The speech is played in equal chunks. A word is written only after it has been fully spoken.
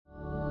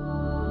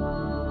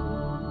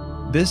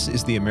This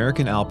is the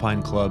American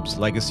Alpine Club's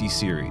Legacy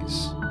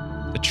Series,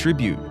 a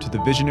tribute to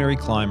the visionary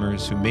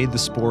climbers who made the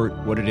sport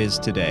what it is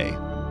today,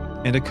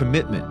 and a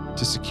commitment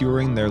to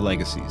securing their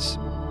legacies.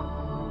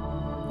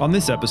 On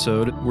this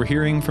episode, we're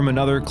hearing from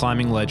another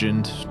climbing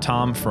legend,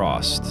 Tom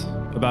Frost,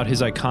 about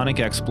his iconic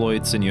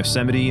exploits in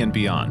Yosemite and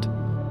beyond.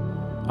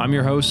 I'm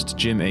your host,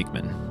 Jim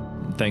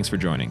Aikman. Thanks for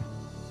joining.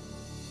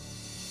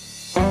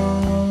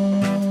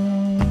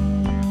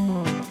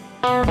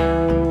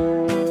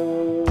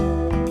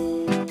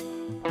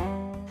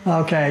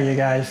 Okay, you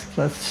guys,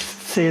 let's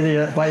see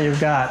what you've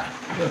got.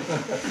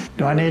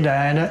 Do I need to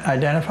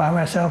identify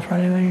myself or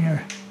anything?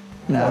 Or?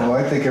 No,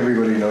 I think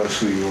everybody knows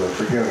who you are.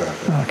 Forget about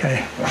that.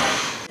 Okay.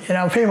 You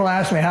know, people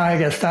ask me how I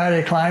get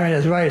started climbing.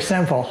 It's very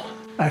simple.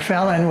 I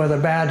fell in with a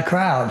bad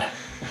crowd.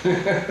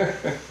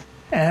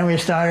 And we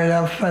started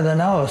up for the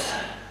nose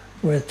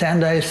with 10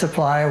 days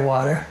supply of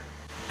water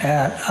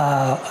at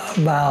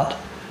about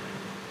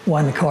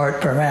 1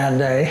 quart per man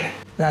day.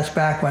 That's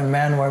back when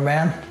men were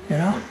men, you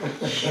know?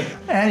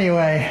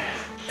 Anyway,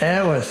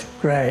 it was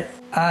great.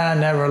 I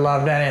never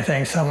loved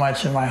anything so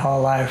much in my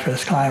whole life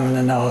as climbing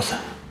the nose.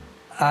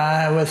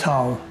 I was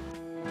home.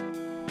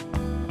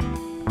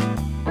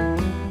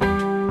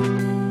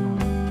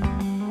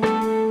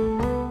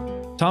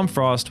 Tom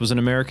Frost was an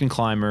American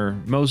climber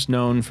most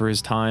known for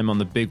his time on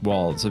the big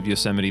walls of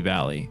Yosemite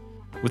Valley,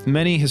 with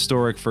many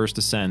historic first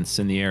ascents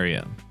in the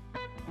area.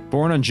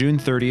 Born on June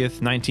 30th,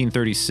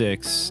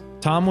 1936,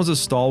 Tom was a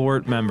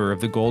stalwart member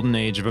of the Golden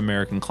Age of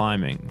American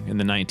climbing in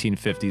the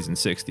 1950s and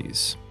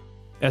 60s.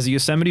 As a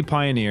Yosemite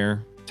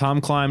pioneer,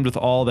 Tom climbed with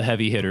all the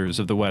heavy hitters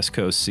of the West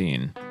Coast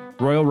scene: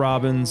 Royal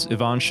Robbins,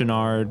 Yvon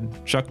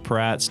Chouinard, Chuck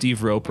Pratt,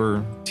 Steve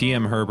Roper,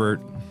 T.M.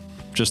 Herbert,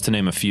 just to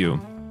name a few.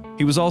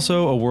 He was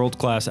also a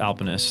world-class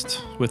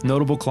alpinist, with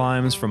notable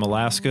climbs from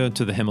Alaska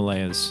to the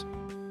Himalayas.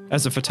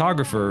 As a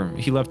photographer,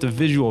 he left a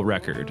visual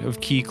record of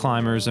key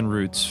climbers and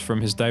routes from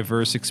his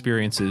diverse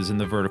experiences in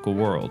the vertical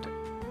world,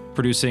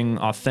 producing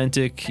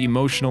authentic,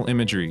 emotional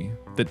imagery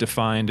that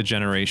defined a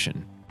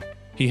generation.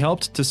 He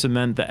helped to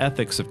cement the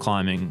ethics of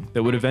climbing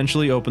that would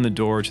eventually open the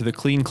door to the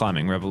clean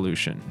climbing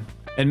revolution,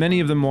 and many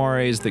of the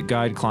mores that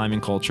guide climbing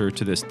culture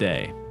to this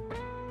day.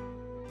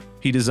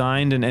 He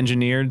designed and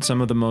engineered some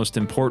of the most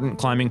important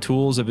climbing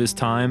tools of his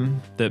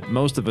time that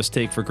most of us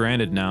take for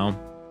granted now,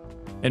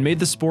 and made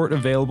the sport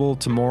available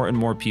to more and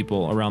more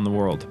people around the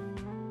world.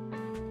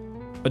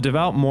 A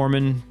devout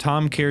Mormon,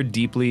 Tom cared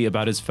deeply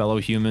about his fellow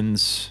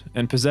humans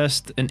and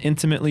possessed an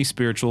intimately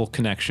spiritual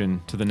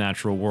connection to the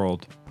natural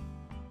world.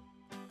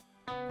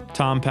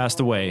 Tom passed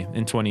away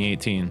in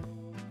 2018.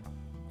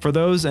 For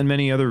those and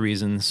many other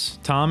reasons,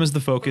 Tom is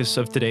the focus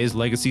of today's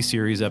Legacy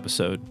Series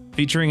episode,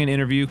 featuring an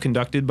interview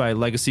conducted by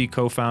Legacy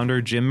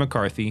co-founder Jim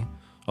McCarthy,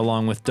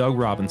 along with Doug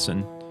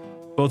Robinson,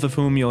 both of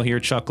whom you'll hear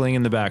chuckling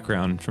in the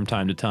background from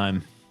time to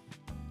time.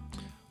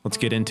 Let's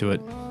get into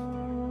it.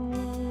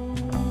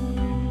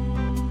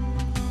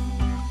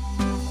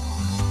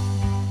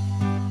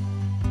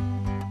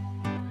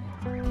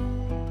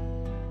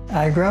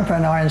 I grew up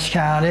in Orange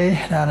County,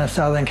 down in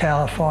Southern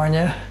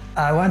California.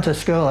 I went to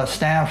school at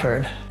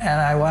Stanford,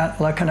 and I went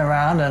looking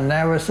around, and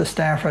there was the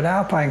Stanford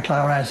Alpine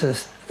Club, and I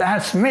says,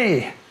 "That's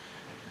me,"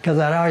 because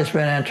I'd always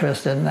been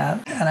interested in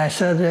that. And I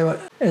said,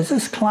 "Is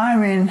this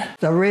climbing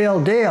the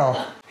real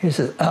deal?" He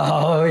says,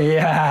 "Oh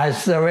yeah,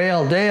 it's the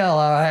real deal,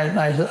 all right." And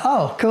I said,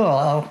 "Oh, cool,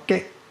 I'll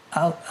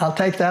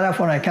take that up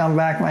when I come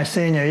back my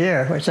senior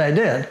year," which I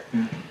did.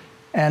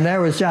 And there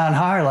was John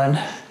Harlan,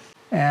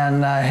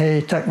 and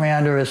he took me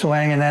under his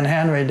wing, and then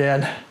Henry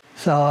did.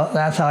 So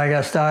that's how I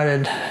got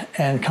started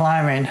in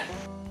climbing.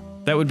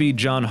 That would be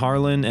John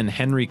Harlan and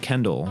Henry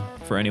Kendall,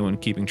 for anyone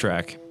keeping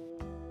track.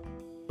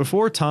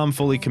 Before Tom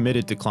fully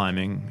committed to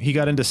climbing, he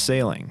got into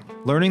sailing,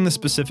 learning the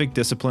specific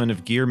discipline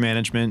of gear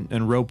management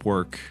and rope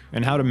work,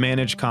 and how to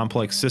manage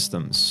complex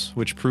systems,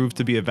 which proved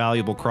to be a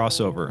valuable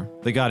crossover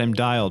that got him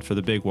dialed for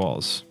the big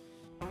walls.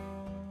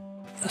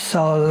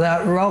 So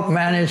that rope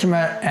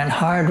management and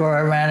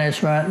hardware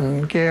management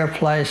and gear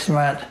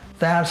placement,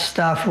 that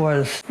stuff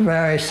was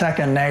very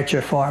second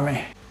nature for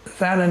me.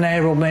 That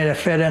enabled me to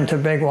fit into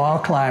big wall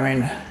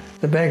climbing.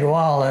 The big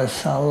wall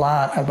is a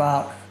lot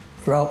about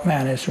rope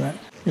management.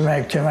 You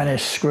make too many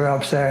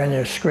screw-ups there and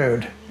you're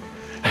screwed.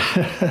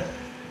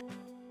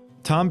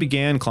 Tom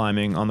began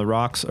climbing on the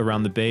rocks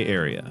around the Bay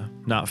Area,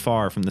 not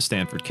far from the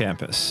Stanford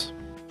campus.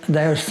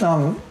 There's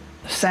some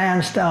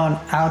sandstone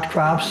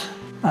outcrops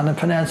on the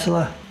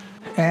peninsula,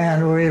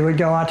 and we would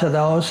go out to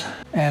those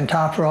and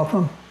top rope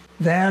them.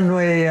 Then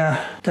we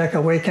took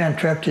a weekend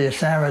trip to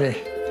Yosemite.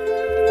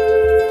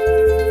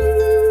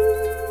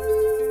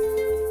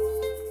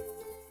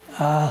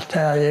 I'll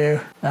tell you,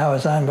 that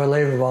was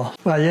unbelievable.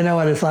 Well, you know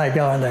what it's like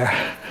going there.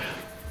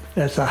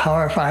 It's a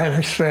horrifying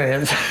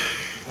experience.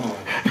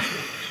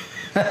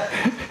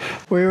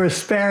 We were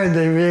spared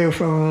the view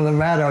from the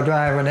meadow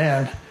driving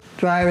in.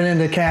 Driving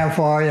into Camp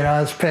 4,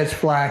 it's pitch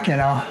black,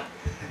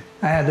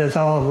 I had this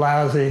old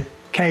lousy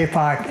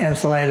K-Pock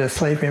insulated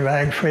sleeping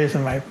bag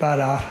freezing my butt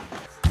off.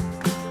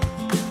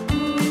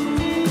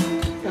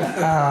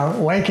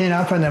 waking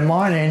up in the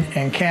morning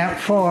in Camp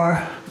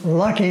 4,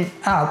 looking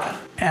up,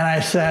 and I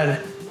said,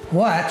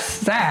 "What's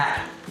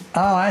that?"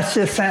 "Oh, that's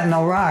just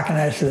Sentinel Rock." And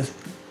I says,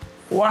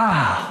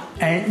 "Wow,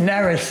 ain't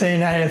never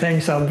seen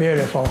anything so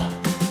beautiful."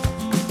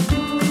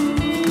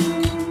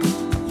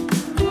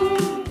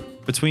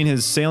 Between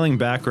his sailing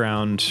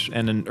background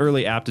and an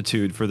early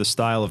aptitude for the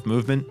style of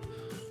movement,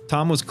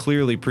 Tom was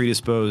clearly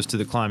predisposed to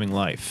the climbing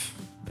life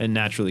and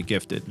naturally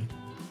gifted.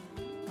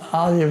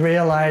 All you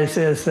realize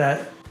is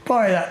that,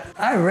 boy,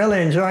 I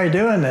really enjoy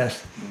doing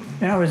this.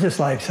 You know, it was just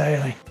like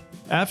sailing.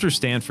 After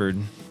Stanford,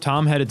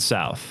 Tom headed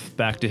south,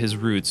 back to his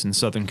roots in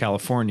Southern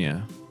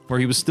California, where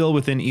he was still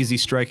within easy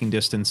striking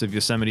distance of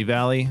Yosemite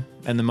Valley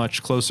and the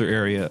much closer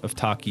area of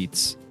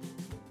Tahquitz.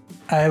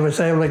 I was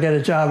able to get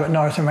a job at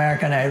North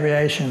American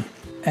Aviation.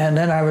 And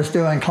then I was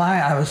doing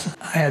I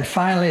had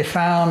finally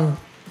found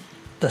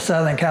the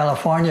Southern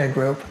California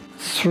group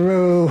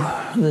through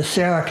the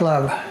Sierra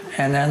Club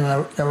and then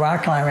the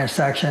rock climbing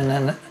section,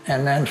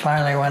 and then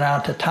finally went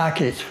out to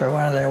Tahquitz for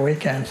one of their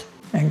weekends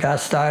and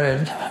got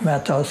started,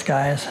 met those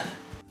guys.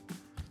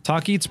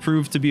 Tahquitz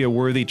proved to be a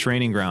worthy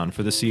training ground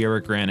for the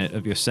Sierra granite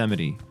of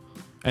Yosemite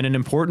and an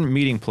important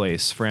meeting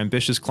place for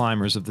ambitious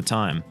climbers of the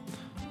time.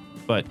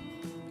 But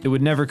it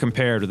would never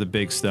compare to the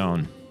Big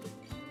Stone.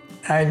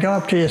 I'd go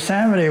up to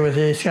Yosemite with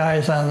these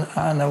guys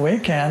on the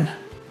weekend.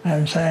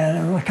 I'm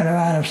looking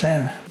around, I'm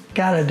saying,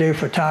 gotta do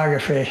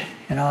photography.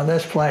 You know,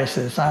 this place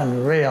is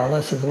unreal.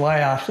 This is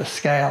way off the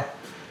scale.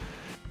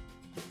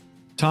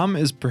 Tom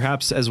is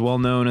perhaps as well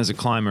known as a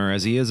climber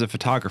as he is a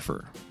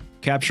photographer,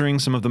 capturing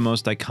some of the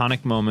most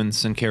iconic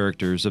moments and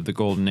characters of the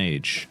Golden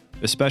Age,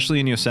 especially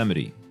in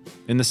Yosemite,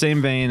 in the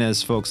same vein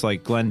as folks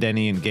like Glenn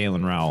Denny and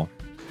Galen Rowell.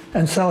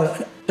 And so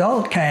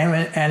Dolt came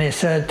and he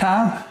said,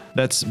 "Tom,"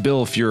 That's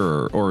Bill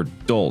Fuhrer, or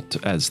Dolt,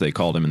 as they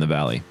called him in the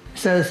valley. he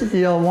says,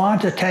 "you'll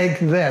want to take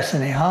this."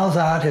 And he hauls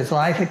out his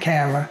Leica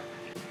camera.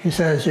 He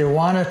says, "you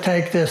want to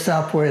take this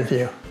up with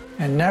you."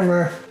 And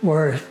never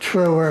were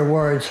truer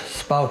words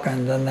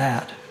spoken than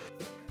that.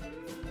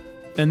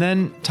 And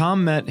then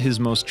Tom met his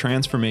most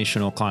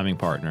transformational climbing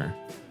partner,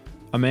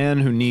 a man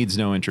who needs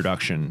no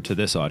introduction, to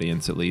this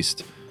audience at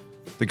least,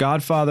 the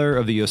godfather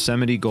of the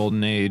Yosemite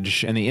Golden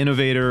Age and the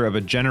innovator of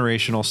a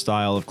generational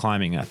style of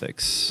climbing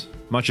ethics,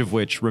 much of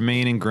which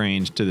remain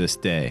ingrained to this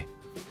day.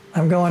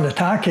 I'm going to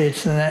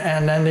Tahquitz,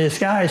 and then these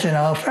guys, you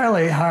know,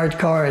 fairly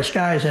hardcore-ish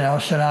guys, you know,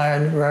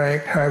 Chouinard,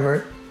 Rick,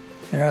 Herbert,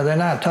 you know, they're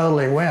not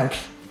totally wimps.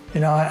 You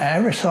know,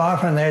 every so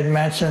often they'd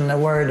mention the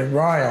word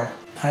royal.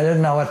 I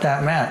didn't know what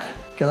that meant,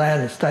 because I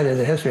hadn't studied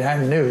the history.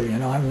 I'm new, you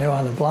know, I'm new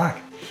on the block.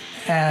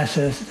 And I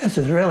says, this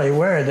is really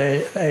weird.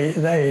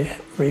 They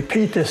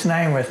repeat this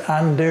name with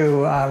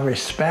undue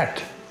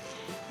respect.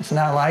 It's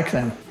not like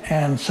them.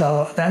 And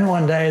so then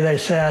one day they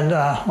said,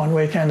 one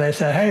weekend they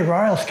said, "Hey,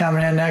 Royal's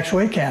coming in next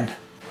weekend."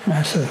 And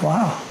I said,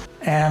 "Wow."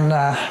 And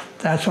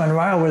that's when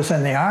Royal was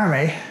in the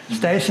Army,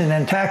 stationed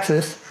in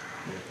Texas.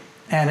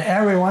 And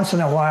every once in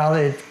a while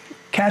they'd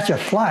catch a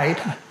flight,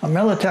 a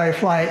military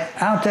flight,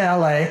 out to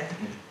LA,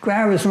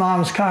 grab his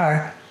mom's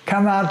car,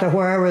 come out to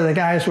wherever the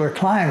guys were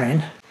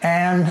climbing,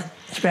 and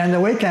spend the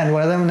weekend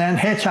with them, and then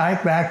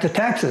hitchhike back to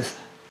Texas.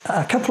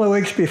 A couple of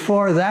weeks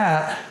before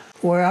that,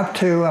 we're up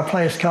to a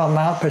place called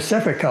Mount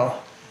Pacifico.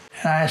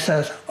 And I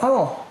says,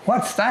 "Oh,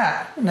 what's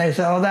that?" And they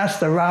said, "Oh, that's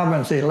the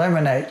Robbins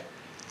Eliminate."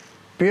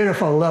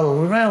 Beautiful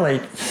little, really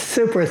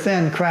super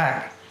thin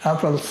crack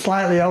up a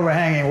slightly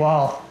overhanging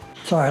wall.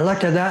 So I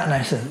looked at that and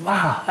I said,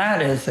 "Wow,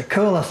 that is the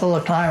coolest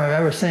little climb I've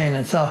ever seen."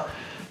 And so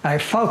I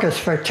focused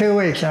for 2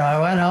 weeks, and I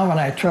went home and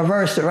I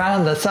traversed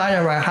around the side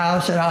of our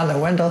house, you know, on the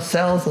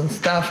windowsills and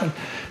stuff. And,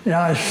 you know,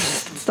 I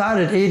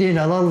started eating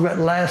a little bit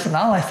less, and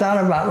all I thought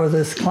about was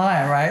this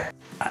climb, right?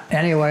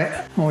 Anyway,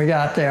 when we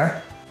got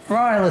there,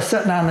 Royal is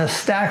sitting on this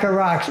stack of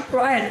rocks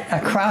right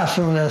across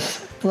from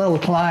this little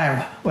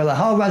climb with a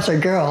whole bunch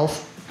of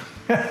girls.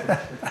 I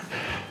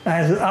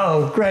said,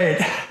 "Oh,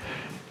 great."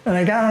 And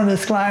I got on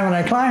this climb and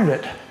I climbed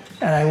it.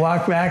 And I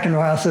walked back and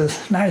Royal says,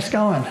 "Nice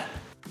going."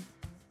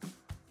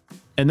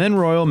 And then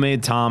Royal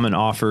made Tom an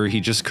offer he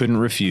just couldn't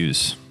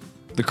refuse.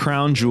 The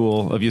crown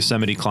jewel of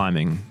Yosemite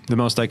climbing, the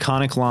most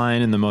iconic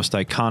line in the most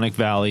iconic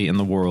valley in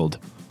the world,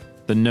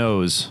 the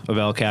nose of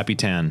El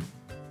Capitan.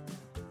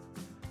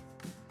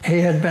 He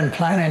had been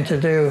planning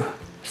to do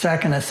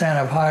second ascent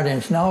of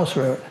Harding's nose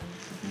route.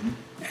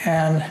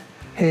 And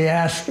he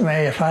asked me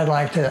if I'd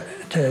like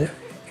to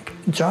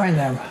join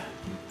them.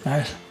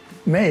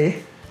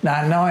 Me,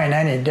 not knowing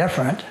any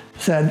different,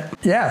 said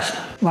yes.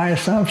 My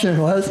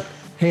assumption was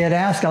he had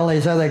asked all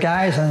these other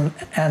guys,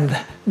 and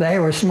they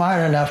were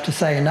smart enough to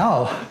say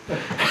no.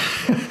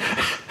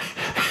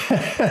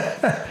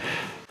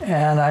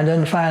 And I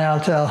didn't find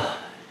out till,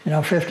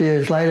 50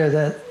 years later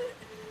that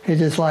he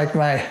just liked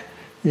my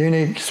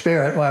unique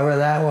spirit, whatever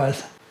that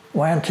was.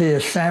 Went to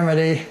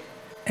Yosemite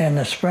in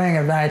the spring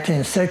of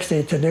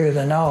 1960 to do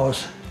the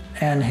nose,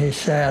 and he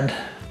said,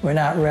 "We're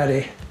not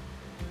ready."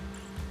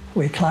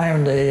 We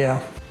climbed the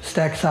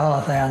Steck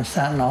Salathé on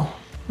Sentinel,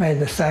 made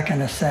the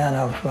second ascent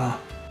of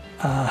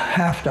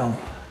Half Dome,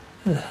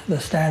 the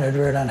standard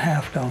route on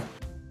Half Dome.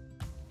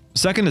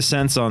 Second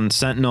ascents on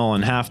Sentinel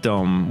and Half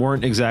Dome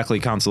weren't exactly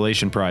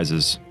consolation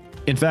prizes.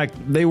 In fact,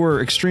 they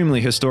were extremely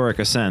historic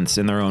ascents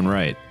in their own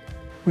right.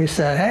 We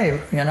said,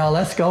 hey,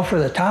 let's go for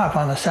the top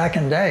on the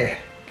second day,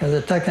 because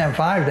it took them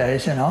 5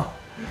 days,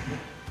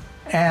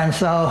 And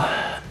so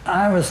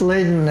I was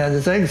leading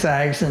the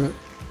zigzags and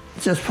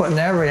just putting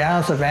every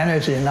ounce of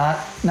energy,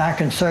 not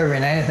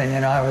conserving anything,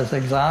 I was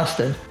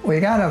exhausted. We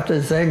got up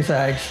to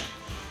zigzags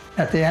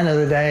at the end of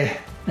the day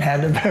and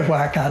had to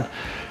bivouac on,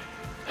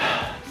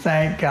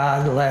 thank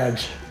God,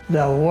 ledge.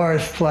 The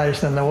worst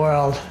place in the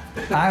world.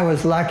 I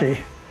was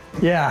lucky.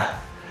 Yeah,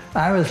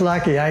 I was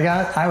lucky.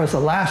 I was the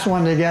last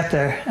one to get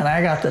there, and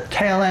I got the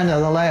tail end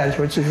of the ledge,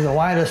 which is the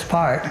widest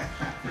part.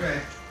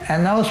 Right.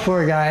 And those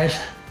poor guys,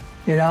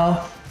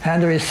 had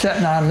to be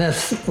sitting on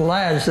this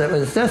ledge that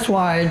was this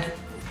wide,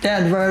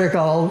 dead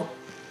vertical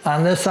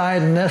on this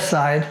side and this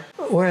side,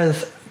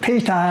 with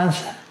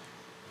pitons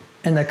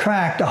in the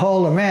crack to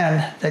hold them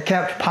in that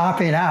kept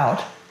popping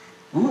out.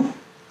 Ooh.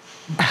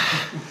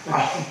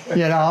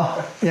 you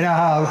know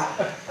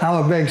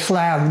how a big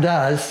slab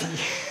does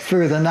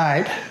through the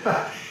night.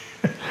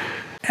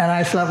 And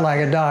I slept like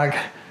a dog.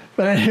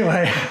 But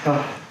anyway,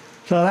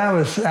 so that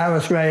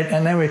was great.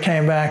 And then we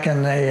came back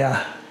in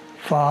the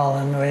fall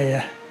and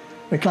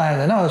we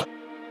climbed the nose.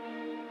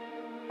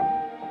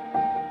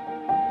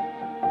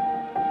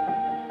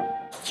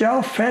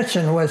 Joe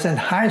Fitchin was in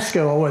high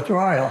school with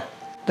Royal.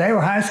 They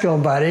were high school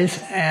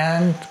buddies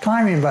and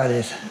climbing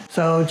buddies.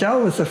 So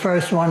Joe was the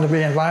first one to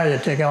be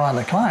invited to go on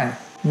the climb.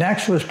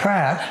 Next was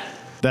Pratt.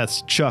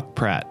 That's Chuck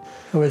Pratt.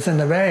 Who was in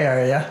the Bay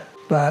Area,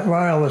 but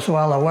Royal was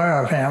well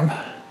aware of him.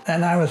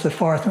 And I was the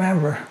fourth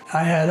member.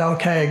 I had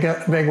okay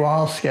big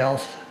wall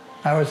skills.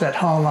 I was at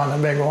home on the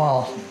big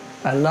walls.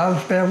 I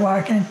loved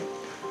bivouacking.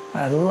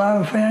 I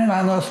loved being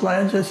on those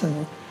ledges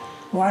and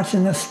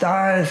watching the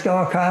stars go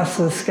across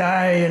the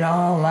sky,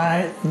 all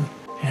night. And,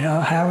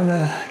 having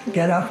to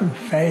get up and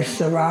face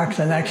the rocks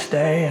the next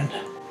day, and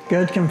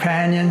good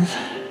companions.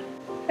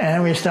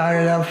 And we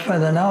started up for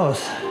the nose.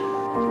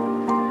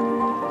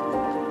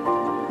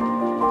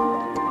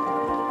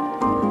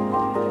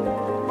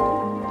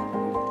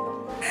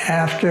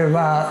 After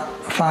about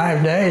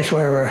 5 days, we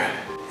were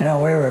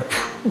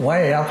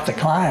way up the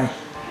climb.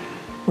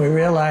 We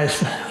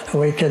realized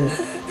we could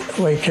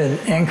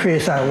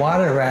increase our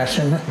water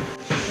ration to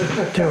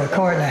 1.5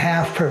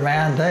 quarts per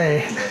man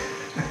day.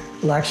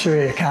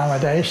 Luxury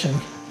accommodation.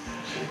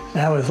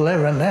 That was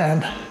living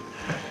then.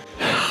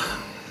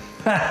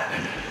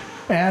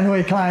 And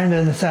we climbed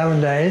in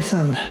 7 days,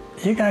 and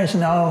you guys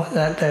know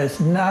that there's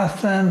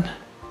nothing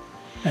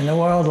in the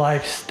world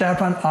like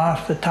stepping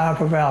off the top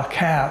of El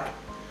Cap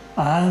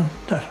on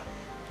the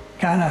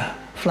kind of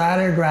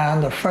flatter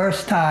ground the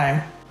first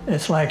time.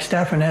 It's like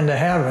stepping into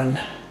heaven.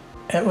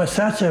 It was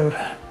such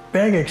a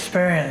big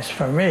experience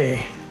for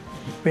me,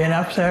 being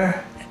up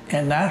there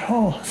in that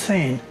whole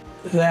scene,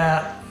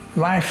 that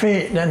my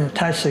feet didn't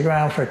touch the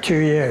ground for 2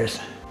 years.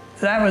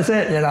 That was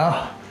it,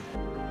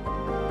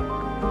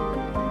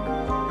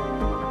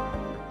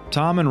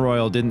 Tom and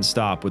Royal didn't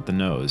stop with the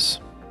nose.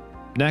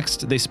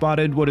 Next, they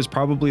spotted what is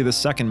probably the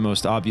second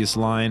most obvious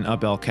line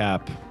up El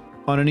Cap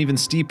on an even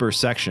steeper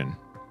section,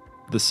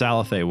 the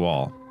Salathé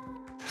wall.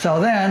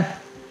 So then,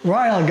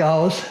 Royal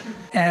goes,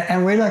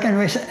 and we look and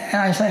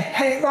I say,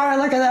 hey, Royal,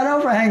 look at that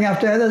overhang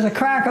up there. There's a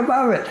crack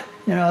above it,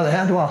 the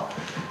head wall.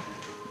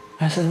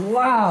 I said,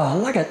 wow,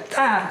 look at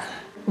that.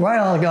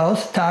 Royal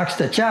goes, talks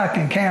to Chuck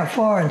in Camp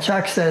 4, and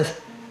Chuck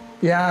says,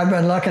 yeah, I've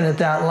been looking at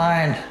that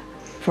line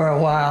for a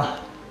while.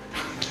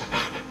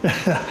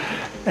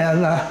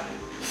 And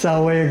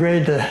so we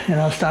agreed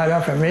to, start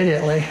up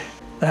immediately.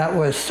 That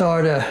was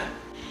sort of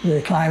the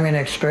climbing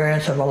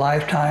experience of a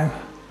lifetime,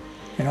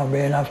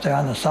 being up there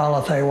on the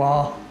Salathé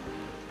wall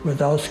with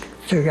those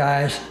two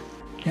guys.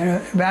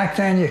 Back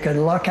then you could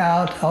look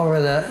out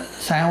over the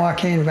San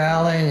Joaquin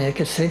Valley and you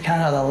could see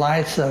kind of the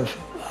lights of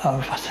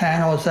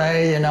San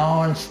Jose,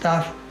 and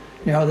stuff.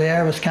 The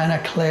air was kind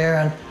of clear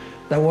and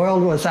the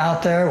world was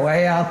out there,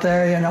 way out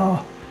there,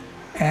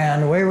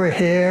 and we were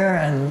here,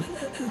 and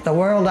the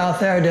world out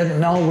there didn't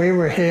know we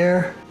were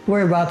here.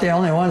 We're about the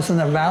only ones in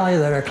the valley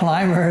that are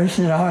climbers,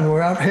 and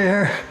we're up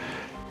here.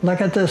 Look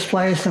at this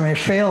place,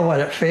 feel what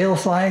it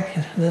feels like,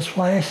 this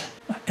place.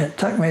 It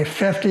took me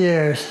 50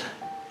 years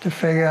to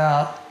figure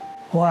out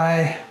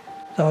why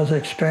those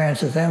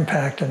experiences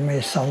impacted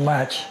me so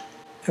much.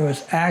 It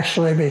was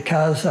actually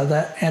because of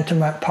that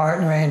intimate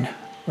partnering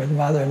with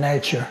Mother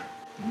Nature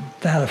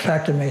that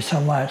affected me so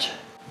much,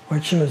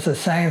 which was the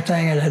same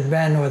thing it had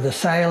been with the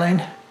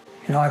sailing.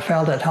 I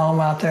felt at home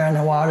out there in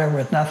the water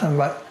with nothing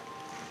but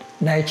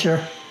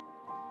nature.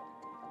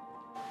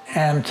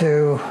 And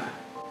to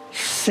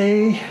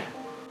see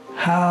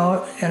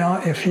how,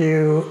 if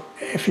you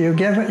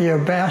give it your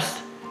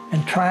best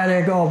and try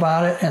to go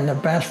about it in the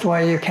best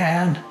way you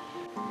can,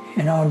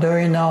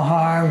 doing no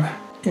harm,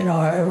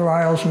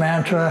 Royal's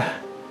mantra,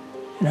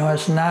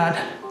 it's not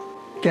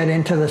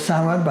getting to the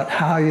summit, but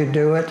how you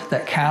do it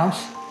that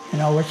counts,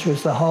 which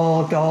was the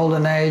whole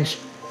Golden Age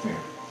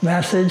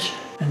message,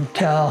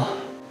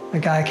 until a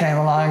guy came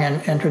along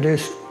and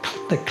introduced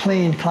the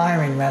clean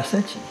climbing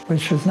message,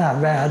 which was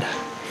not bad.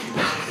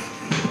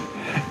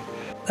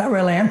 That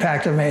really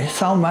impacted me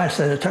so much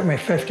that it took me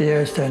 50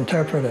 years to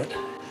interpret it.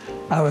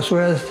 I was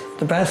with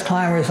the best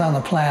climbers on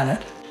the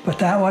planet, but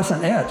that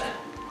wasn't it.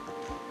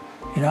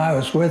 I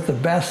was with the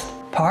best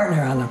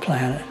partner on the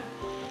planet.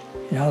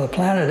 The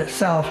planet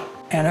itself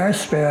and Earth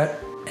Spirit,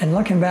 and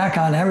looking back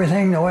on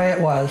everything the way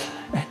it was,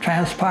 it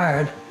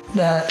transpired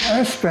that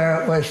Earth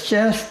Spirit was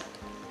just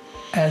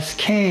as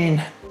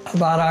keen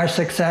about our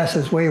success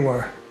as we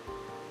were,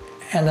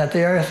 and that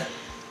the Earth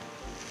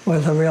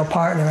was a real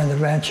partner in the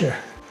venture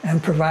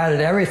and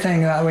provided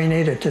everything that we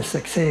needed to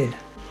succeed.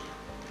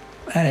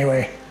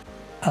 Anyway,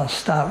 I'll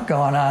stop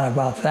going on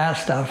about that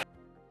stuff.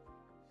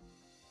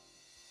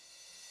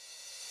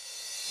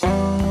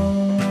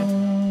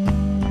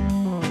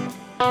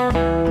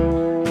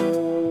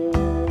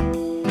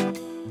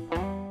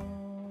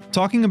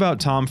 Talking about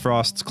Tom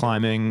Frost's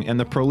climbing and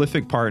the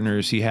prolific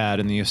partners he had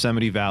in the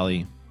Yosemite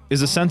Valley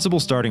is a sensible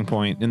starting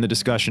point in the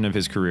discussion of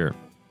his career.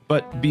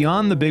 But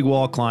beyond the big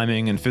wall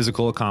climbing and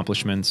physical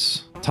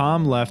accomplishments,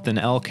 Tom left an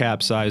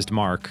L-cap-sized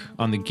mark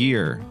on the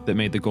gear that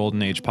made the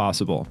Golden Age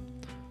possible,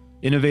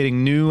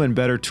 innovating new and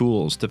better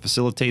tools to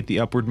facilitate the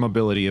upward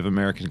mobility of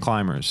American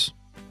climbers.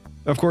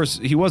 Of course,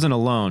 he wasn't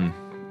alone,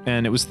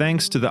 and it was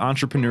thanks to the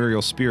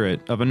entrepreneurial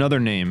spirit of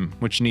another name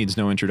which needs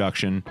no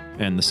introduction,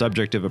 and the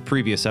subject of a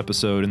previous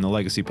episode in the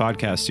Legacy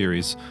podcast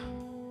series,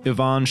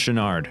 Yvon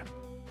Chouinard.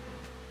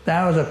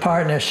 That was a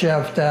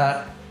partnership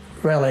that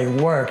really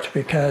worked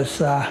because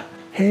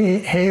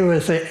he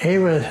was,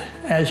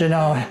 as you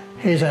know,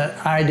 he's an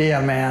idea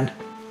man,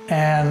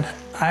 and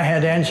I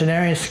had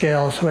engineering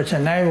skills which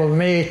enabled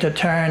me to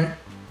turn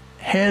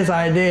his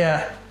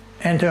idea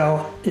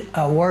into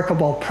a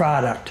workable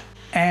product,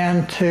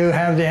 and to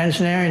have the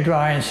engineering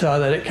drawings so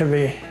that it could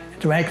be,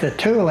 to make the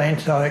tooling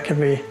so it could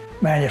be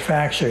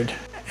manufactured,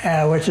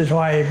 which is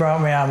why he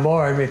brought me on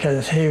board,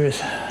 because he was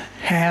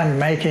hand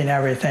making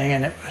everything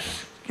and it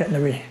was getting to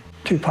be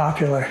too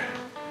popular.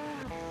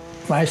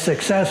 My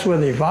success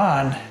with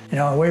Yvon,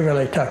 we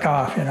really took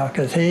off,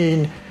 because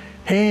he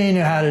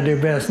knew how to do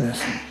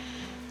business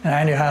and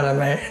I knew how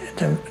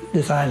to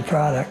design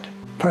product.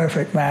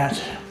 Perfect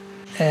match.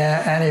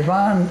 And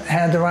Yvon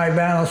had the right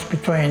balance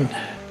between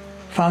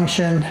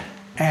function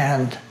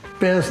and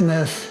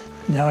business.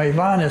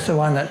 Yvon is the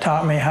one that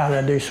taught me how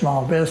to do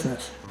small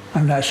business.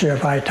 I'm not sure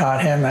if I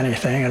taught him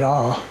anything at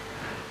all,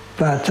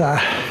 but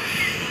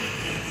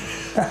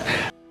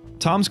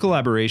Tom's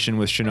collaboration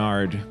with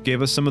Chouinard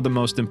gave us some of the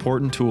most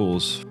important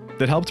tools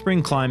that helped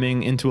bring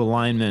climbing into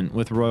alignment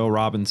with Royal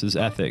Robbins'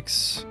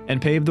 ethics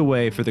and paved the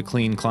way for the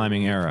clean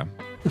climbing era.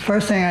 The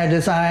first thing I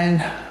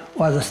designed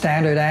was a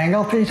standard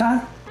angle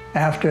piton.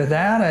 After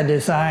that, I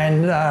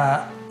designed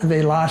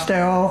the Lost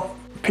Arrow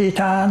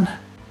piton,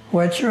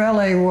 which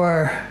really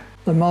were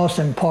the most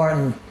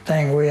important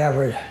thing we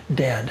ever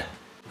did.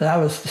 That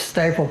was the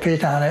staple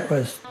piton. It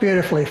was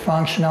beautifully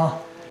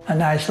functional, a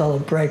nice little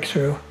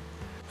breakthrough.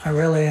 I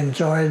really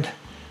enjoyed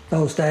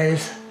those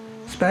days,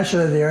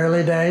 especially the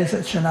early days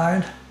at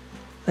Chouinard.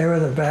 They were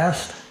the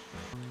best.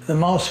 The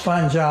most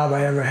fun job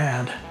I ever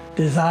had.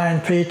 Design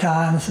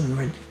pitons, and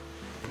we'd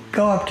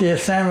go up to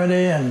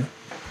Yosemite and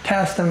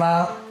test them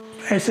out.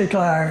 Basically,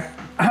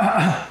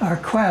 our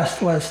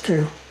quest was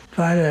to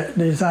try to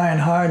design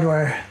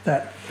hardware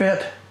that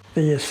fit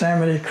the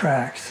Yosemite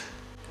cracks.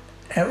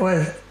 It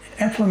was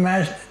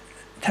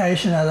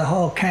implementation of the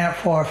whole Camp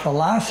 4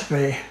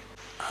 philosophy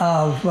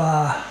of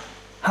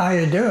how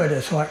you do it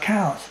is what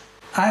counts.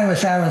 I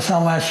was having so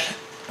much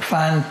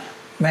fun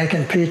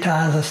making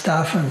pitons and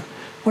stuff, and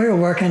we were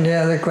working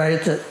together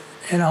great that,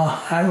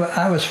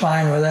 I was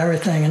fine with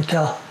everything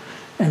until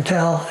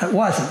it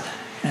wasn't,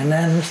 and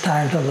then it's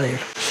time to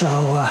leave.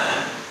 So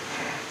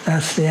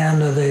that's the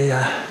end of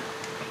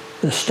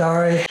the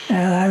story,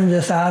 and I'm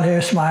just out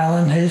here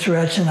smiling. He's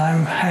rich and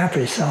I'm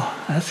happy, so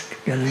that's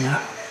good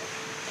enough.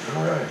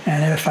 All right.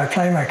 And if I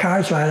play my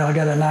cards right, I'll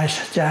get a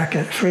nice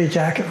jacket, free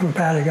jacket from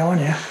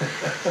Patagonia.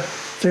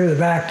 Through the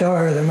back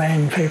door, the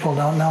main people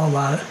don't know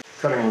about it.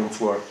 Cutting room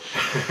floor.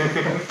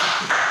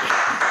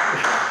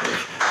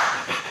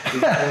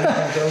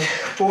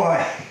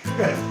 Boy.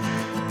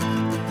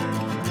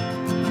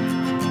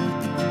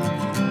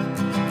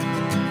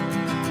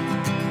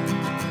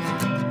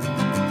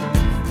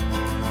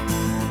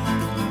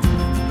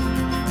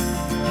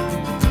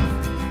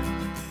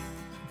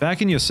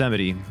 Back in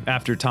Yosemite,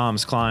 after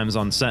Tom's climbs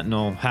on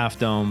Sentinel, Half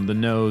Dome, the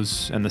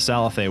Nose, and the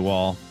Salathé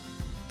Wall,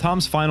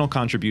 Tom's final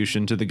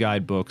contribution to the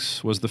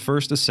guidebooks was the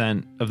first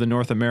ascent of the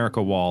North America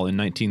Wall in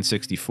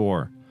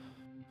 1964.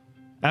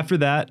 After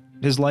that,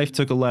 his life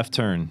took a left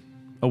turn,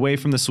 away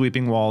from the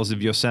sweeping walls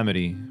of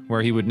Yosemite,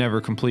 where he would never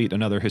complete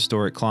another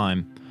historic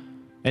climb,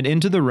 and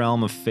into the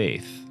realm of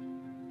faith,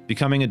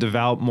 becoming a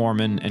devout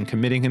Mormon and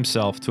committing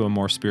himself to a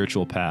more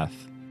spiritual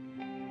path.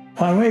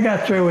 When we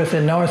got through with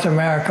the North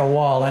America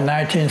Wall in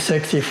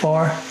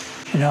 1964,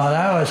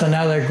 that was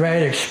another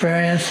great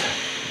experience.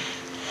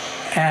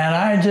 And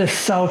I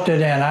just soaked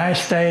it in. I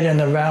stayed in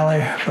the valley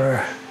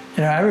for,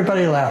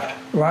 everybody left.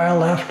 Royal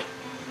left,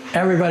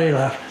 everybody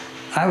left.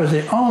 I was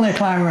the only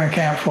climber in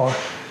camp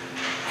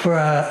for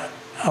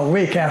a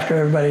week after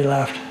everybody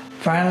left.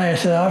 Finally, I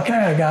said, okay,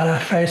 I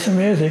gotta face the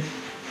music.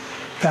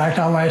 Packed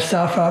all my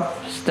stuff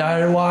up,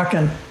 started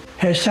walking,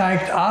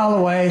 hitchhiked all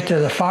the way to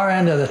the far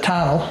end of the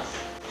tunnel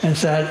and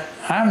said,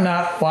 I'm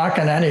not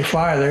walking any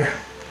farther.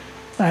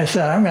 I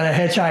said, I'm gonna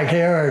hitchhike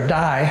here or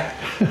die.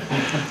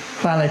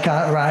 Finally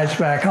caught rides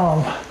back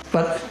home.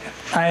 But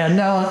I had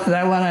known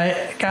that when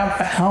I got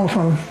home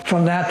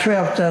from that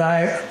trip that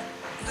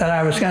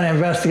I was gonna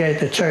investigate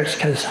the church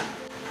because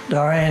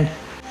Doreen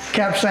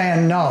kept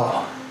saying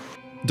no.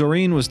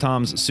 Doreen was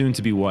Tom's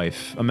soon-to-be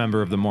wife, a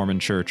member of the Mormon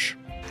Church.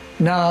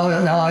 No,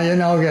 you're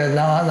no good.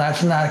 No,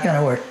 that's not going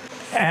to work.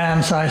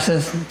 And so I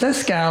says,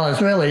 this gal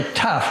is really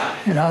tough.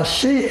 You know,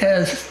 she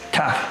is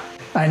tough.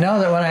 I know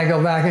that when I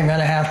go back, I'm going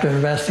to have to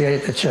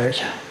investigate the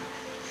church.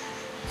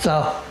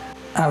 So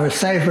I was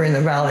savoring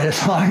the valley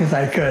as long as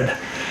I could.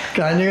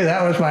 Because I knew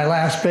that was my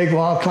last big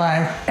wall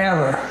climb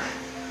ever.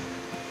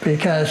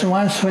 Because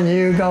once when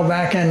you go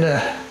back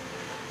into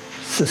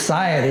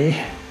society,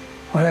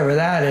 whatever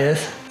that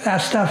is, that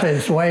stuff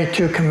is way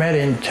too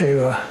committing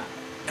to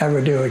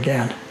ever do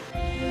again.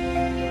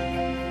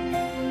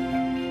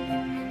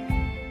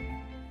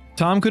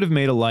 Tom could have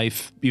made a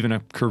life, even a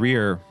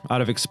career,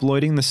 out of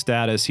exploiting the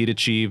status he'd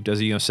achieved as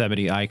a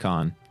Yosemite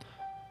icon.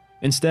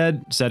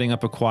 Instead, setting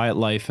up a quiet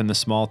life in the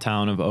small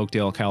town of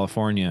Oakdale,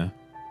 California,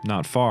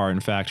 not far,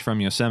 in fact,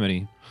 from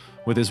Yosemite,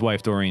 with his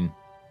wife Doreen.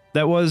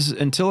 That was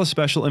until a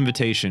special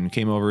invitation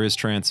came over his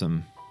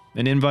transom,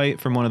 an invite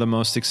from one of the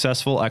most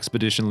successful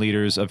expedition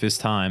leaders of his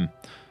time,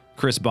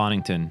 Chris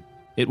Bonington.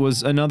 It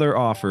was another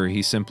offer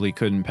he simply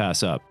couldn't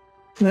pass up.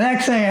 The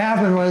next thing that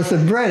happened was the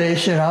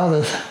British, you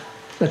know,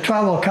 the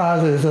trouble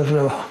causes of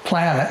the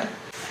planet.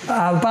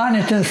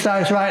 Bonington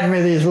starts writing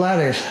me these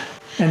letters,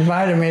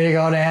 invited me to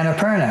go to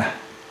Annapurna,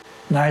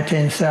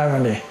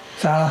 1970.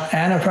 So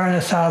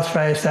Annapurna South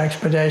Face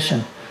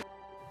Expedition.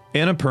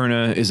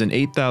 Annapurna is an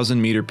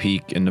 8,000-meter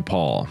peak in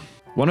Nepal,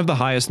 one of the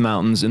highest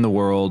mountains in the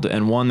world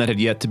and one that had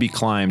yet to be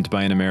climbed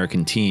by an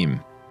American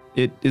team.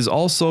 It is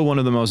also one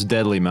of the most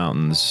deadly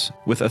mountains,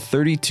 with a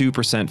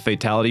 32%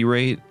 fatality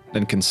rate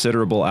and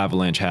considerable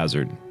avalanche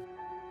hazard.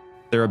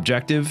 Their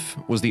objective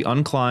was the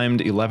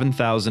unclimbed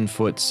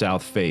 11,000-foot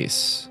south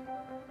face.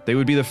 They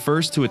would be the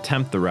first to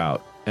attempt the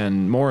route,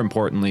 and more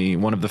importantly,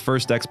 one of the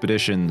first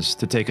expeditions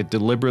to take a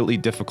deliberately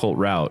difficult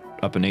route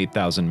up an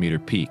 8,000-meter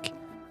peak.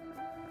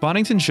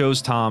 Bonington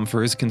chose Tom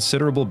for his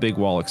considerable big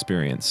wall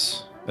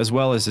experience, as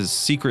well as his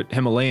secret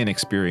Himalayan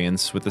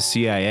experience with the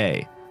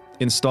CIA,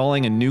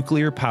 installing a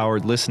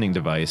nuclear-powered listening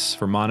device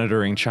for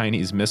monitoring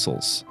Chinese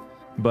missiles.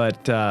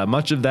 But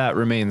much of that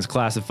remains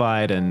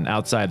classified and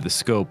outside the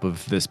scope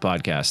of this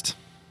podcast.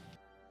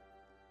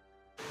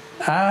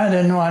 I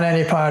didn't want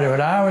any part of it.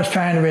 I was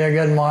trying to be a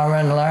good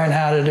Mormon and learn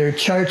how to do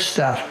church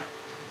stuff.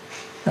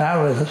 That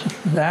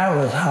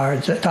was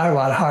hard. Talk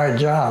about a hard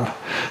job.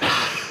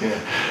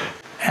 Yeah.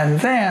 And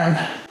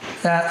then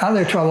that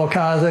other trouble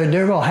causer,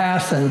 Dougal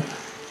Haston,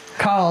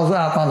 calls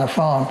up on the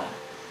phone.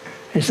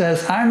 He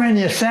says, I'm in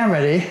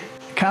Yosemite.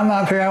 Come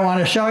up here, I want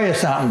to show you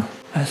something.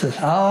 I says,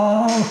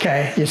 oh,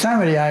 okay.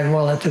 Yosemite I'm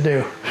willing to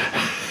do.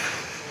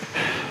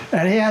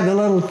 And he had the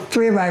little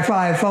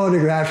 3x5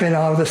 photograph, you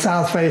know, of the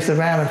south face of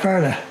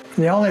Annapurna.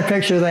 The only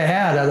picture they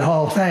had of the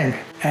whole thing.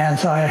 And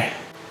so I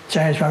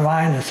changed my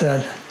mind and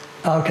said,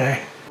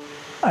 okay.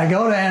 I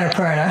go to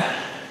Annapurna.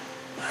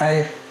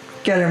 I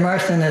get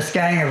immersed in this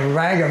gang of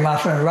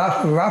ragamuffin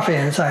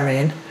ruffians,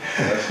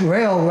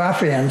 real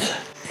ruffians.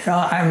 You know,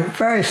 I'm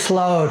very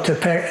slow to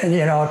pick,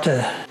 you know,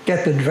 to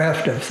get the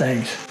drift of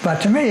things.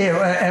 But to me,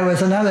 it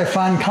was another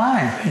fun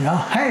climb, you know.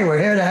 Hey, we're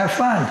here to have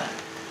fun.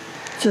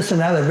 It's just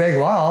another big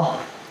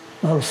wall,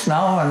 a little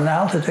snow and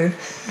altitude.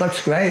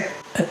 Looks great.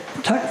 It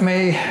took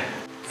me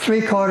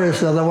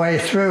 3/4 of the way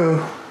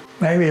through,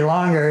 maybe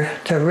longer,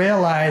 to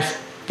realize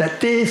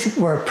that these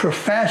were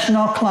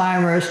professional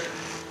climbers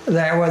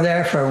that were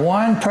there for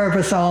one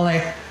purpose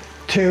only,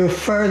 to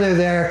further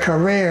their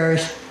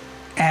careers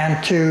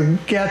and to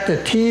get the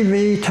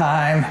TV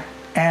time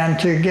and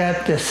to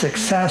get the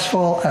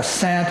successful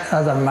ascent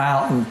of the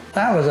mountain.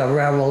 That was a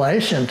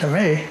revelation to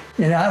me.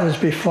 You know, that was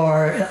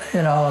before,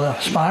 you know, the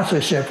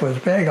sponsorship was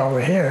big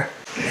over here.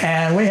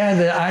 And we had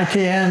the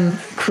ITN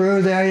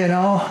crew there, you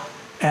know,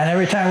 and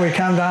every time we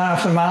come down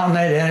off the mountain,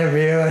 they'd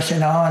interview us, you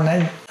know,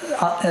 and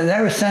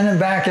they were sending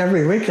back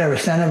every week, they were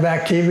sending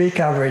back TV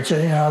coverage.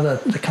 You know,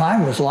 the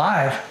climb was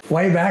live,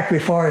 way back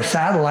before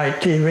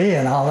satellite TV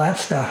and all that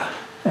stuff.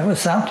 It was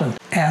something.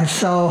 And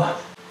so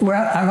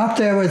I'm up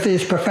there with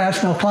these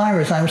professional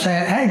climbers. I'm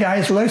saying, hey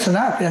guys, loosen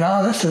up, you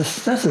know, this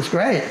is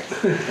great.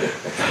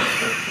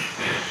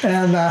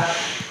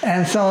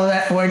 And so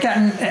that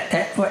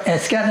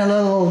it's getting a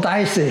little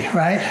dicey,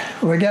 right?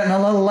 We're getting a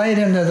little late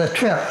into the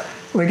trip.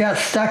 We got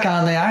stuck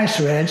on the ice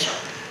ridge,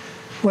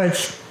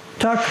 which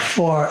took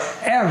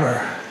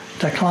forever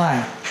to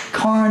climb.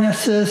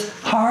 Cornices,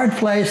 hard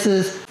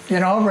places, you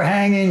know,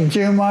 overhanging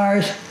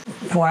Jumars,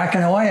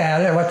 whacking away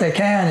at it what they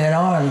can, you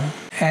know,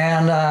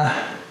 and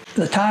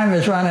the time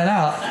is running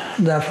out.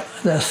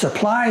 the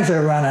supplies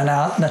are running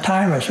out and the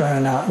time is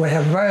running out. We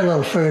have very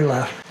little food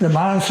left. The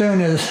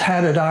monsoon is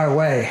headed our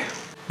way.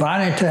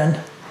 Bonington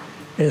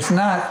is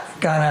not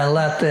going to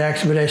let the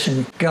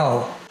expedition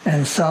go.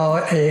 And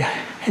so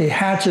he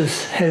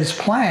hatches his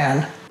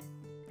plan.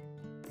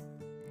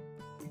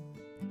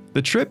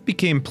 The trip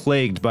became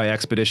plagued by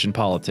expedition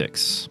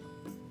politics.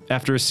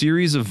 After a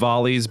series of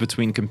volleys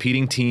between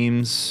competing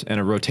teams and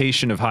a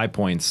rotation of high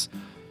points,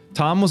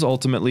 Tom was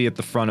ultimately at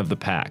the front of the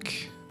pack,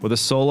 with a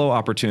solo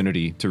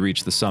opportunity to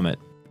reach the summit.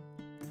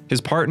 His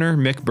partner,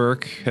 Mick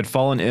Burke, had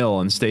fallen ill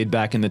and stayed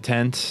back in the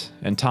tent,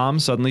 and Tom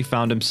suddenly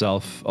found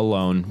himself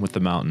alone with the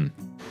mountain.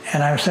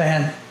 And I'm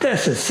saying,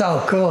 this is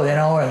so cool,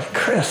 with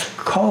crisp,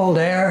 cold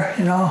air,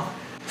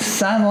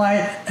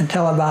 sunlight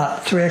until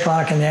about 3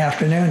 o'clock in the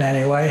afternoon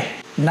anyway.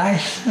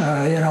 Nice,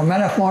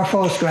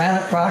 metamorphosed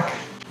granite rock.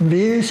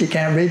 Views, you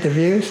can't beat the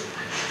views.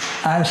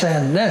 I'm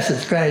saying, this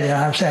is great.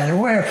 I'm saying,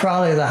 we're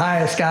probably the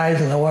highest guys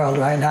in the world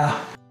right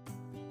now.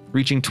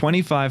 Reaching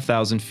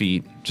 25,000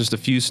 feet, just a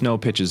few snow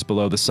pitches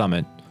below the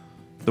summit,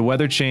 the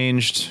weather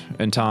changed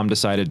and Tom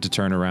decided to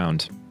turn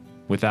around,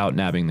 without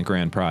nabbing the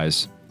grand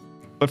prize.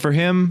 But for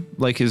him,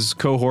 like his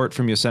cohort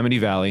from Yosemite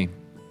Valley,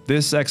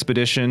 this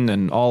expedition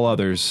and all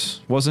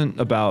others wasn't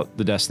about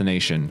the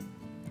destination.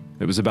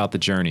 It was about the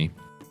journey.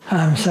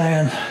 I'm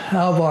saying,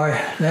 oh boy,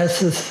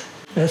 this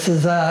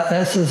is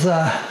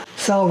a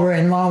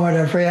sobering moment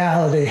of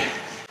reality.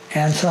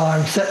 And so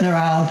I'm sitting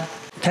around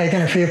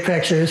taking a few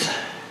pictures,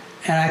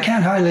 and I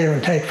can't hardly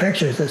even take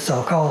pictures, it's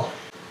so cold.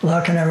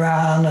 Looking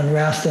around and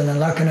resting and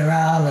looking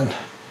around and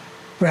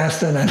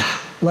resting and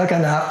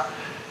looking up.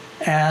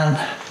 And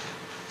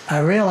I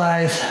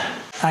realize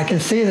I can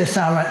see the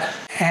summit,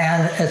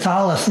 and it's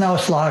all a snow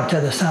slog to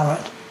the summit.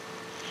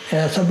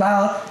 It's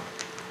about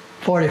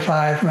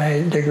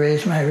 45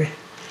 degrees maybe.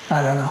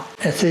 I don't know.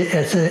 It's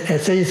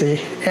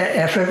easy.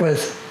 If it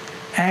was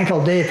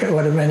ankle deep, it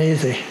would have been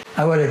easy.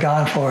 I would have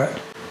gone for it.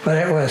 But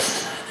it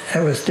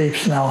was deep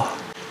snow.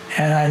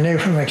 And I knew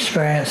from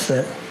experience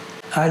that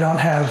I don't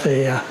have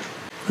the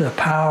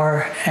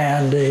power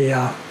and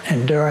the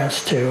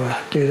endurance to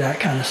do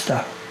that kind of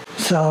stuff.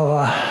 So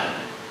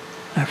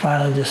I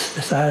finally just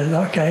decided,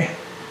 okay,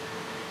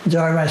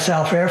 enjoy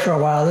myself here for a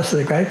while. This is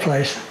a great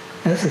place.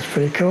 This is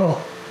pretty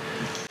cool.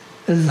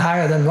 This is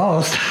higher than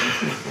most.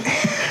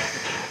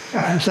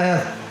 I'm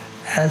saying,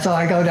 and so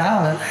I go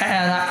down,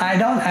 and I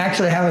don't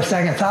actually have a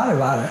second thought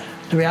about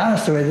it, to be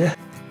honest with you.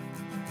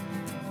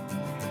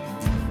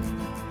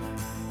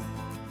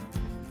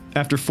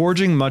 After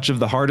forging much of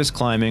the hardest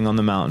climbing on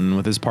the mountain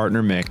with his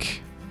partner Mick,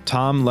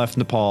 Tom left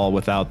Nepal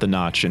without the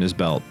notch in his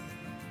belt.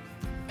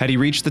 Had he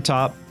reached the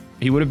top,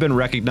 he would have been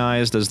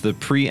recognized as the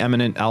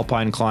preeminent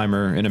alpine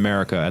climber in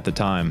America at the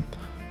time,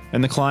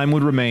 and the climb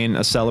would remain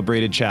a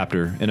celebrated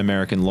chapter in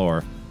American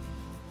lore.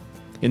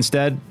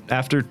 Instead,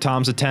 after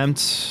Tom's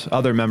attempt,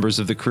 other members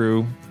of the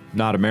crew,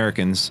 not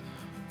Americans,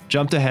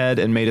 jumped ahead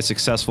and made a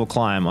successful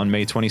climb on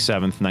May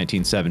 27,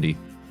 1970.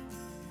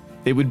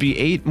 It would be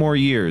 8 more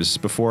years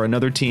before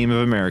another team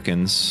of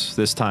Americans,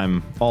 this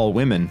time all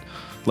women,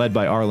 led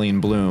by Arlene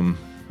Bloom,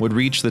 would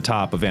reach the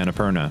top of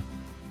Annapurna,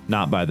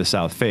 not by the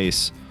South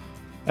Face,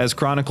 as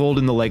chronicled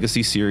in the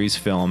Legacy series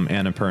film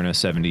Annapurna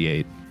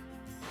 78.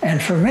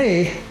 And for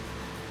me,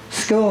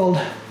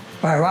 schooled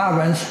by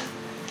Robbins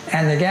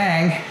and the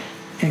gang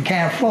in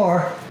Camp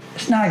 4,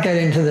 it's not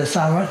getting to the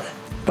summit,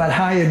 but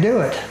how you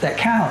do it that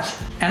counts.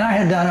 And I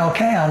had done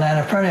okay on the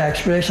Annapurna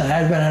expedition. I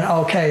had been an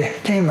okay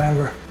team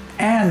member.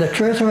 And the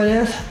truth of it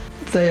is,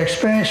 the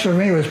experience for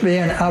me was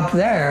being up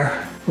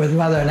there with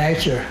Mother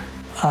Nature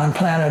on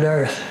planet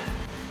Earth.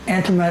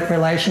 Intimate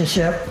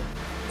relationship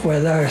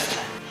with Earth.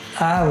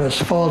 I was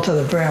full to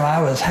the brim.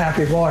 I was a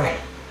happy boy.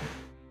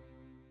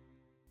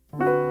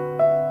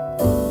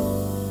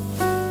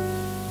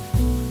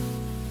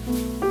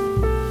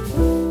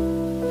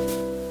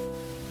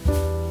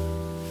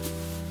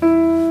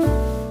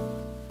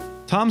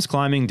 Tom's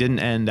climbing didn't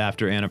end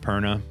after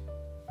Annapurna.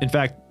 In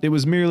fact, it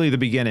was merely the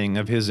beginning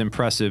of his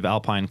impressive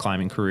alpine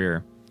climbing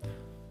career.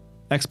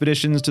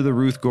 Expeditions to the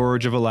Ruth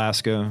Gorge of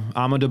Alaska,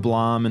 Ama de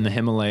Blanc in the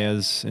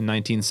Himalayas in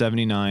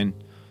 1979,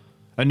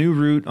 a new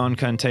route on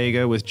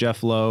Contega with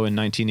Jeff Lowe in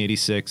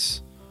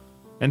 1986,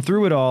 and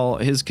through it all,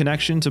 his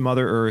connection to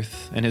Mother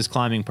Earth and his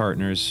climbing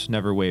partners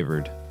never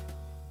wavered.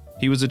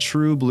 He was a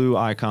true blue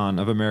icon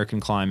of American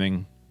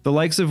climbing, the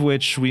likes of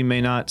which we may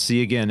not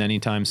see again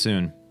anytime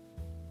soon.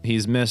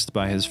 He's missed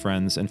by his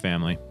friends and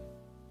family,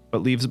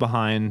 but leaves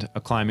behind a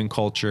climbing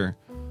culture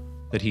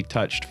that he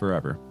touched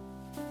forever.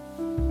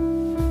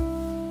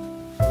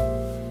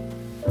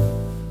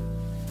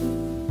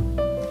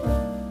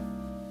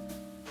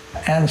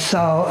 And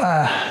so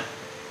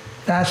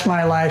that's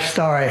my life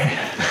story.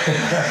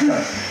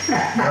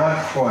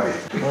 Not quite.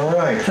 All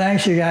right.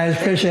 Thanks, you guys.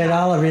 Appreciate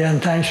all of you,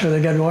 and thanks for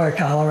the good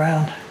work all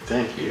around.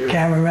 Thank you.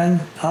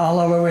 Cameramen all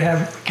over. We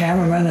have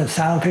cameramen and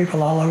sound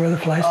people all over the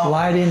place.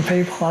 Lighting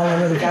people all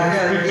over the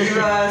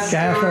place.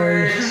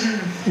 Gaffers.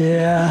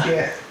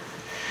 Yeah.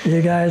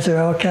 You guys are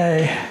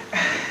okay.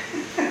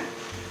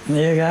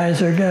 You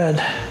guys are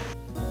good.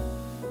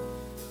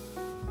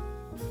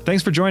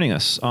 Thanks for joining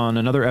us on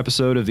another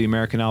episode of the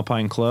American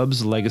Alpine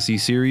Club's Legacy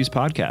Series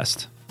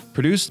podcast.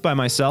 Produced by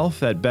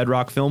myself at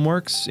Bedrock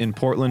Filmworks in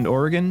Portland,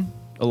 Oregon,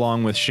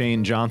 along with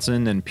Shane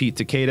Johnson and Pete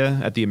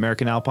Takeda at the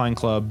American Alpine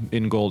Club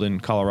in Golden,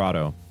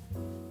 Colorado.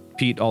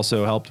 Pete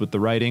also helped with the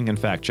writing and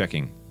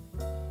fact-checking.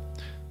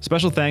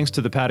 Special thanks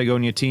to the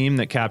Patagonia team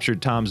that captured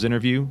Tom's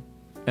interview,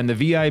 and the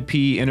VIP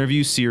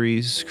interview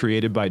series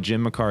created by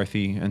Jim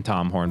McCarthy and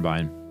Tom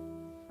Hornbein.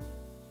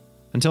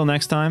 Until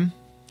next time,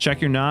 check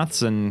your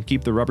knots and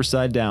keep the rubber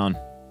side down.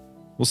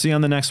 We'll see you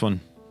on the next one.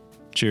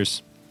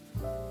 Cheers.